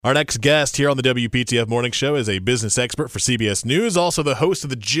Our next guest here on the WPTF Morning Show is a business expert for CBS News, also the host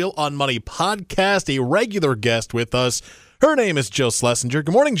of the Jill on Money podcast, a regular guest with us. Her name is Jill Schlesinger.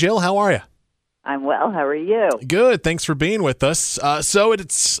 Good morning, Jill. How are you? I'm well. How are you? Good. Thanks for being with us. So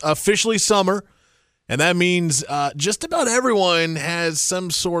it's officially summer, and that means just about everyone has some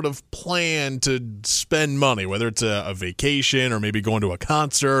sort of plan to spend money, whether it's a vacation or maybe going to a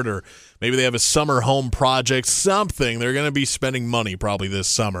concert or maybe they have a summer home project, something. They're going to be spending money probably this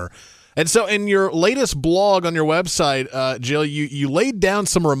summer. And so in your latest blog on your website, Jill, you laid down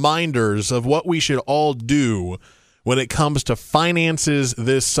some reminders of what we should all do when it comes to finances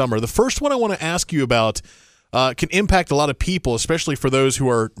this summer. The first one I want to ask you about can impact a lot of people, especially for those who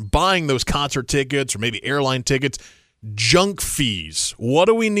are buying those concert tickets or maybe airline tickets. Junk fees. What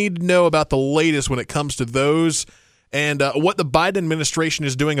do we need to know about the latest when it comes to those and what the Biden administration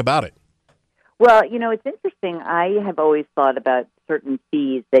is doing about it? Well, it's interesting. I have always thought about certain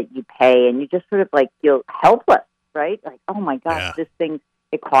fees that you pay, and you just sort of feel helpless, right? Like, oh my gosh, This thing,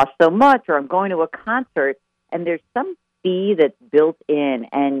 it costs so much, or I'm going to a concert, and there's some fee that's built in,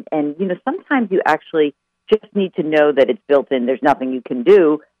 and sometimes you actually just need to know that it's built in. There's nothing you can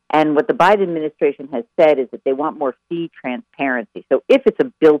do. And what the Biden administration has said is that they want more fee transparency. So if it's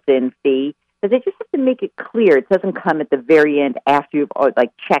a built-in fee, that they just have to make it clear. It doesn't come at the very end after you've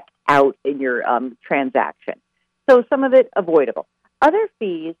checked out in your transaction. So some of it avoidable. Other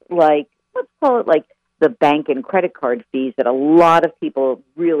fees, let's call it the bank and credit card fees that a lot of people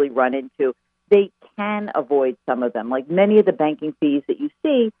really run into, they can avoid some of them. Like many of the banking fees that you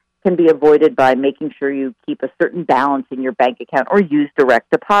see can be avoided by making sure you keep a certain balance in your bank account or use direct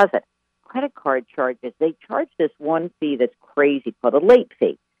deposit. Credit card charges, they charge this one fee that's crazy called a late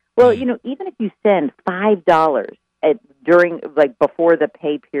fee. Well, even if you send $5 before the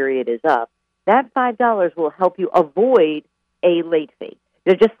pay period is up, that $5 will help you avoid a late fee.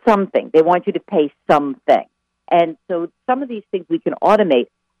 There's just something. They want you to pay something. And so some of these things we can automate.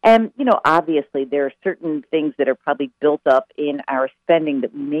 And, obviously there are certain things that are probably built up in our spending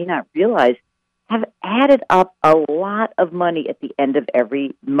that we may not realize have added up a lot of money at the end of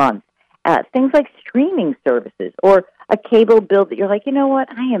every month. Things like streaming services or a cable bill that you're like, you know what,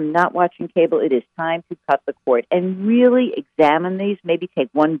 I am not watching cable. It is time to cut the cord and really examine these. Maybe take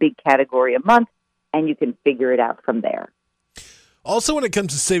one big category a month and you can figure it out from there. Also, when it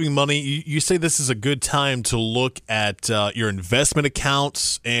comes to saving money, you say this is a good time to look at your investment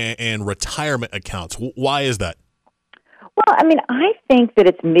accounts and retirement accounts. Why is that? Well, I think that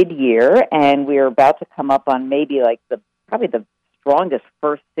it's mid-year and we're about to come up on maybe probably the strongest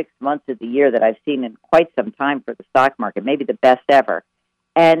first 6 months of the year that I've seen in quite some time for the stock market, maybe the best ever.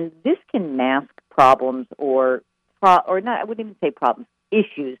 And this can mask problems or not, I wouldn't even say problems,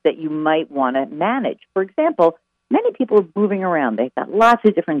 issues that you might want to manage. For example, many people are moving around. They've got lots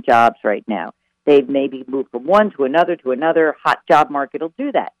of different jobs right now. They've maybe moved from one to another. Hot job market will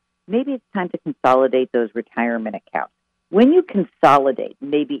do that. Maybe it's time to consolidate those retirement accounts. When you consolidate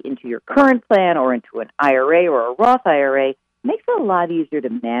maybe into your current plan or into an IRA or a Roth IRA, it makes it a lot easier to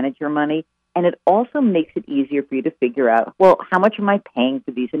manage your money, and it also makes it easier for you to figure out, well, how much am I paying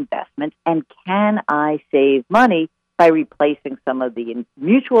for these investments, and can I save money by replacing some of the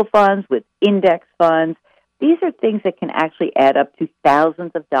mutual funds with index funds? These are things that can actually add up to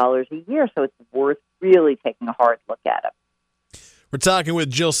thousands of dollars a year, so it's worth really taking a hard look at it. We're talking with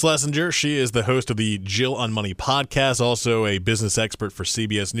Jill Schlesinger. She is the host of the Jill on Money podcast, also a business expert for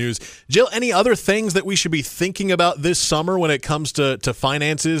CBS News. Jill, any other things that we should be thinking about this summer when it comes to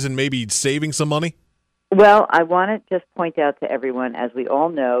finances and maybe saving some money? Well, I want to just point out to everyone, as we all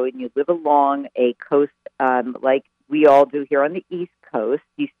know, and you live along a coast like we all do here on the East Coast,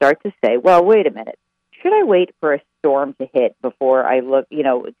 you start to say, well, wait a minute. Should I wait for a storm to hit before I look,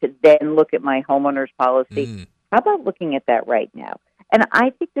 to then look at my homeowner's policy? How about looking at that right now? And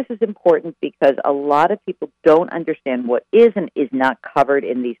I think this is important because a lot of people don't understand what is and is not covered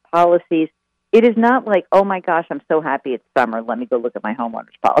in these policies. It is not like, oh my gosh, I'm so happy it's summer. Let me go look at my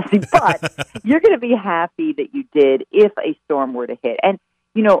homeowner's policy. But you're going to be happy that you did if a storm were to hit. And,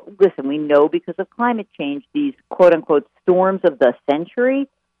 listen, we know because of climate change, these quote unquote storms of the century,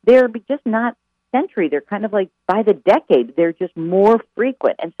 they're just not century. They're kind of like by the decade. They're just more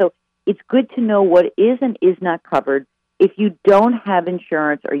frequent. And so it's good to know what is and is not covered. If you don't have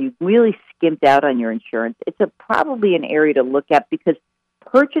insurance or you really skimped out on your insurance, it's probably an area to look at because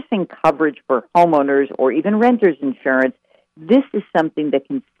purchasing coverage for homeowners or even renters insurance, this is something that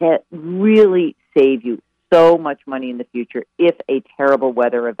can really save you so much money in the future if a terrible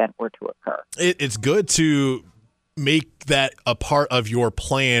weather event were to occur. It's good to make that a part of your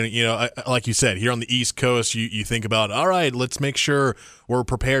plan. You know, like you said, here on the East Coast, you think about, all right, let's make sure we're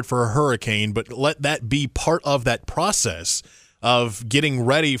prepared for a hurricane, but let that be part of that process of getting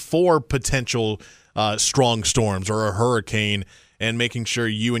ready for potential strong storms or a hurricane, and making sure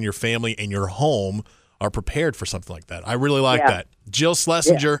you and your family and your home are prepared for something like that. I really like that. Jill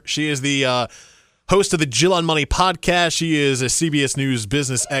Schlesinger, she is the host of the Jill on Money podcast. She is a CBS News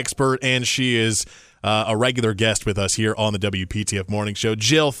business expert, and she is a regular guest with us here on the WPTF Morning Show.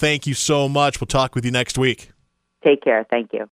 Jill, thank you so much. We'll talk with you next week. Take care. Thank you.